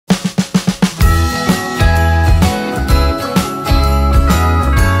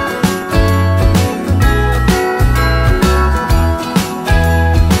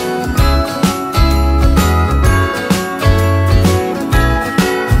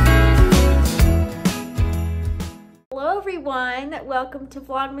everyone. Welcome to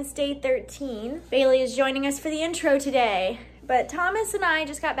Vlogmas Day 13. Bailey is joining us for the intro today. But Thomas and I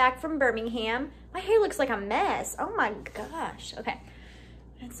just got back from Birmingham. My hair looks like a mess. Oh my gosh. Okay,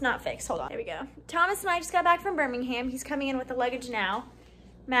 it's not fixed. Hold on. There we go. Thomas and I just got back from Birmingham. He's coming in with the luggage now.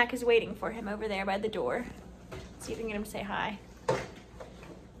 Mac is waiting for him over there by the door. Let's see if we can get him to say hi.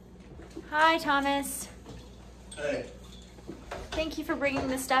 Hi, Thomas. Hey. Thank you for bringing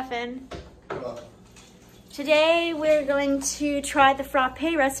the stuff in. You're welcome. Today we're going to try the frappe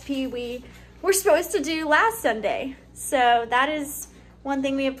recipe we were supposed to do last Sunday. So that is one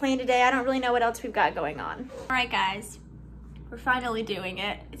thing we have planned today. I don't really know what else we've got going on. All right, guys, we're finally doing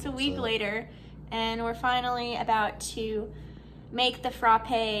it. It's a week later and we're finally about to make the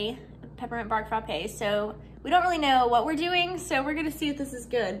frappe, peppermint bark frappe. So we don't really know what we're doing, so we're gonna see if this is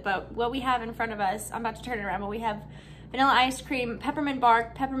good. But what we have in front of us, I'm about to turn it around, but we have vanilla ice cream, peppermint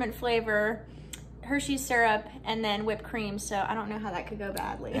bark, peppermint flavor, Hershey's syrup, and then whipped cream. So I don't know how that could go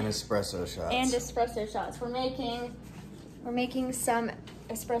badly. And espresso shots. And espresso shots. We're making some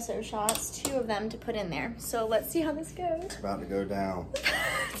espresso shots, 2 of them to put in there. So let's see how this goes. It's about to go down.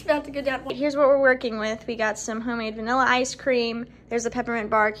 It's about to go down. Here's what we're working with. We got some homemade vanilla ice cream. There's the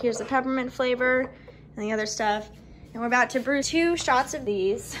peppermint bark. Here's the peppermint flavor and the other stuff. And we're about to brew 2 shots of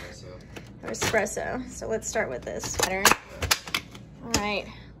these. Espresso. So let's start with this. All right,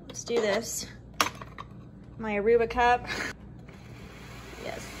 let's do this. My Aruba cup.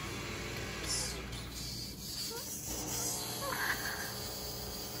 Yes.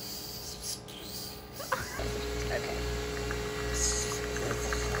 Okay.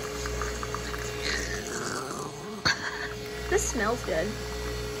 This smells good.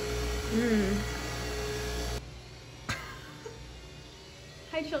 Mmm.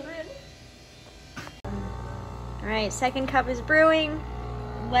 Hi, children. All right, second cup is brewing.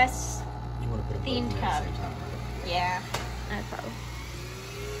 Less themed cup. Yeah, no problem.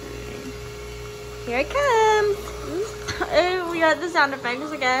 Right. Here it comes. Oh, we got the sound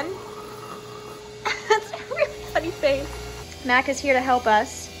effects again. That's a really funny face. Mac is here to help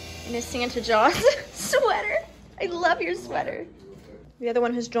us in his Santa Jaws sweater. I love your sweater. The other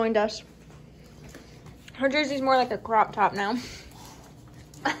one has joined us. Her jersey's more like a crop top now.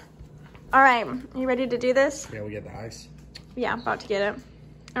 All right, you ready to do this? Yeah, we get the ice. Yeah, about to get it.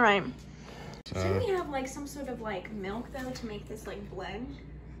 All right. Shouldn't we have like some sort of like milk though to make this like blend?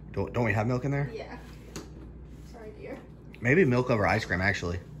 Don't we have milk in there? Yeah. Sorry, dear. Maybe milk over ice cream,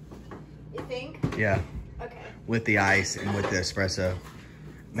 actually. You think? Yeah. Okay. With the ice and with the espresso.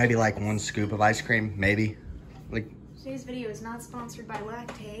 Maybe like 1 scoop of ice cream, maybe. Like. Today's video is not sponsored by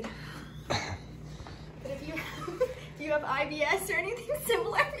Lactaid. But if you have IBS or anything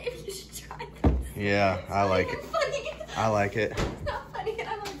similar, maybe you should try this. Yeah, I like it. Funny. I like it. It's not funny, and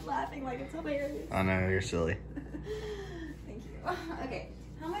I'm like laughing like it's hilarious. I know, you're silly. Thank you. Okay,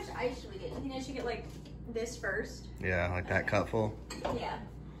 how much ice should we get? You think I should get like this first? Yeah, like that cup full. Yeah.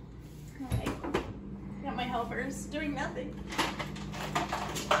 All right. Got my helpers doing nothing.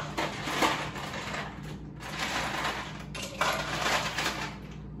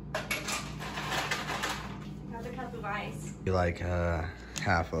 Another cup of ice. Be like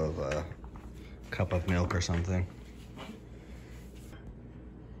half of a cup of milk or something.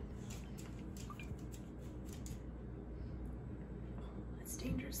 It's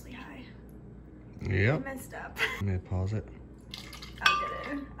dangerously high. Yep. I messed up. Let me pause it. I'll get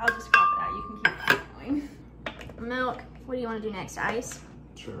it. I'll just crop it out. You can keep that going. Milk. What do you want to do next? Ice?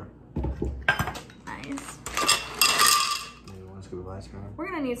 Sure. Ice. Maybe 1 scoop of ice cream. We're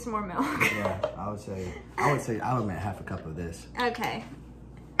gonna need some more milk. Yeah, I would make half a cup of this. Okay.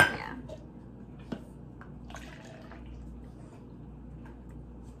 Yeah.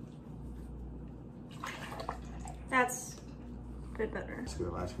 That's good better. A scoop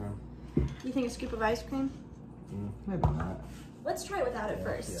of ice cream? You think a scoop of ice cream? Maybe not. Let's try it without it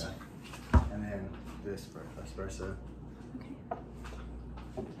first. Yeah. And then this for espresso. Okay.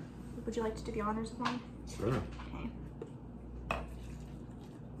 Would you like to do the honors of mine? Sure. Okay.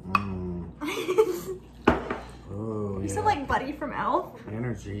 Mmm. Oh, You yeah. sound like Buddy from Elf.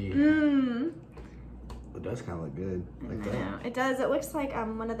 Energy. Mmm. It does kind of look good. Like that. Yeah, it does. It looks like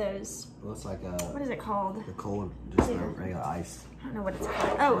one of those. It looks like What is it called? the cold, just regular ice. I don't know what it's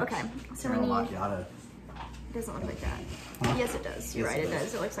called. Oh, okay. So we Caramel need. macchiato. It doesn't look like that. Yes, it does. You're Yes, right. it It does.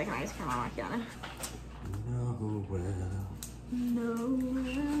 does. It looks like an ice cream macchiato. No, well. No.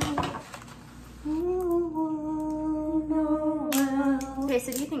 Okay,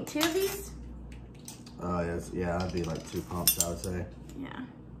 so do you think 2 of these? Yes, yeah, that'd be like 2 pumps, I would say. Yeah.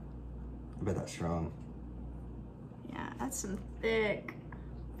 I bet that's strong. Yeah, that's some thick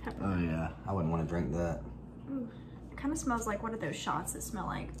peppermint. Oh yeah, I wouldn't want to drink that. Ooh, it kind of smells like, what are those shots that smell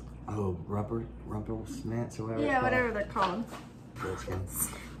like? Oh, rumple snats or whatever. Yeah, whatever they're called.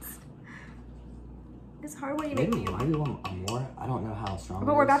 It's hard when you make me one. Maybe one more. I don't know how strong.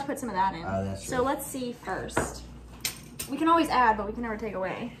 But we're about to put some of that in. Oh, that's true. So let's see first. We can always add, but we can never take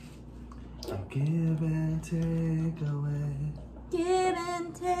away. Oh, give and take away. Give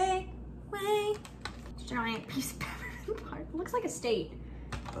and take away. Giant piece of peppermint bark. It looks like a state.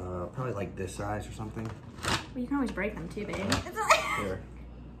 Probably like this size or something. Well, you can always break them too, babe. Here.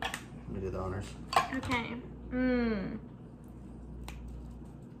 Let me do the honors. Okay. Mmm.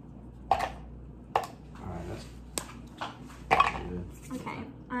 Alright, that's good. Okay.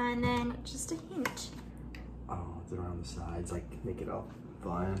 And then just a hint. Oh, it's around the sides, like make it all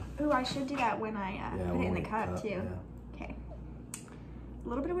fun. Ooh, I should do that when I put it in the cup too. Yeah. Okay. A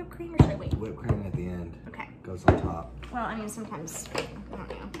little bit of whipped cream, or should I wait? Whipped cream at the end. Okay. Goes on top. Well, I mean, sometimes, I don't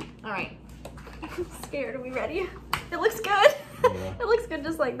know. All right. I'm scared. Are we ready? It looks good. Yeah. It looks good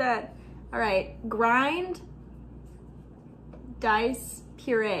just like that. All right. Grind, dice,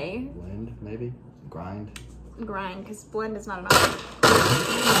 puree. Blend, maybe? Grind. Grind, because blend is not enough.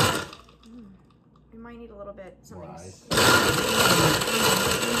 We might need a little bit. More ice.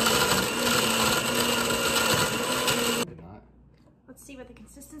 Maybe not. Let's see what the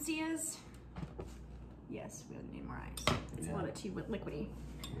consistency is. Yes, we need more ice. It's a little bit too liquidy.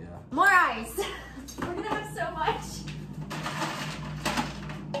 Yeah. More ice! We're gonna have so much.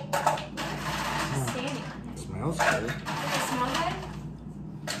 Standing on it. Smells good. Does it smell good?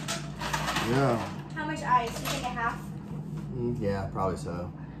 Yeah. How much ice? You think a half? Yeah, probably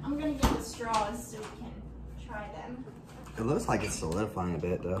so. I'm gonna get the straws so we can try them. It looks like it's solidifying a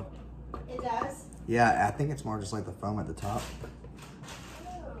bit though. It does? Yeah, I think it's more just like the foam at the top.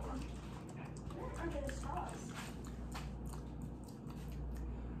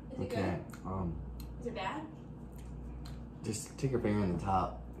 Is it Okay. good? Is it bad? Just take your finger in the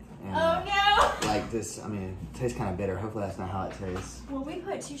top. And, Oh no! like this, I mean, it tastes kind of bitter. Hopefully that's not how it tastes. Well, we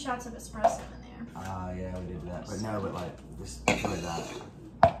put 2 shots of espresso in there. Yeah, we did that. But no, but like, just put that.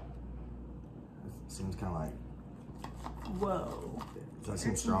 It seems kind of like, Whoa. does that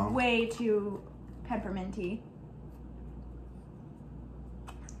seem strong? Way too pepperminty.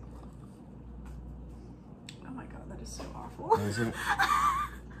 Oh my god, that is so awful. Is it?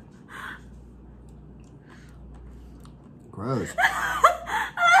 Gross. It's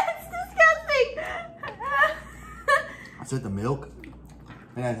disgusting. Is it the milk?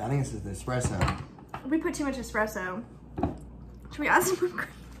 Man, I think it's the espresso. We put too much espresso. Should we add some whipped cream?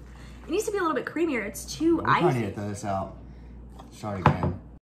 It needs to be a little bit creamier. It's too We probably icy. need to throw this out. Start again.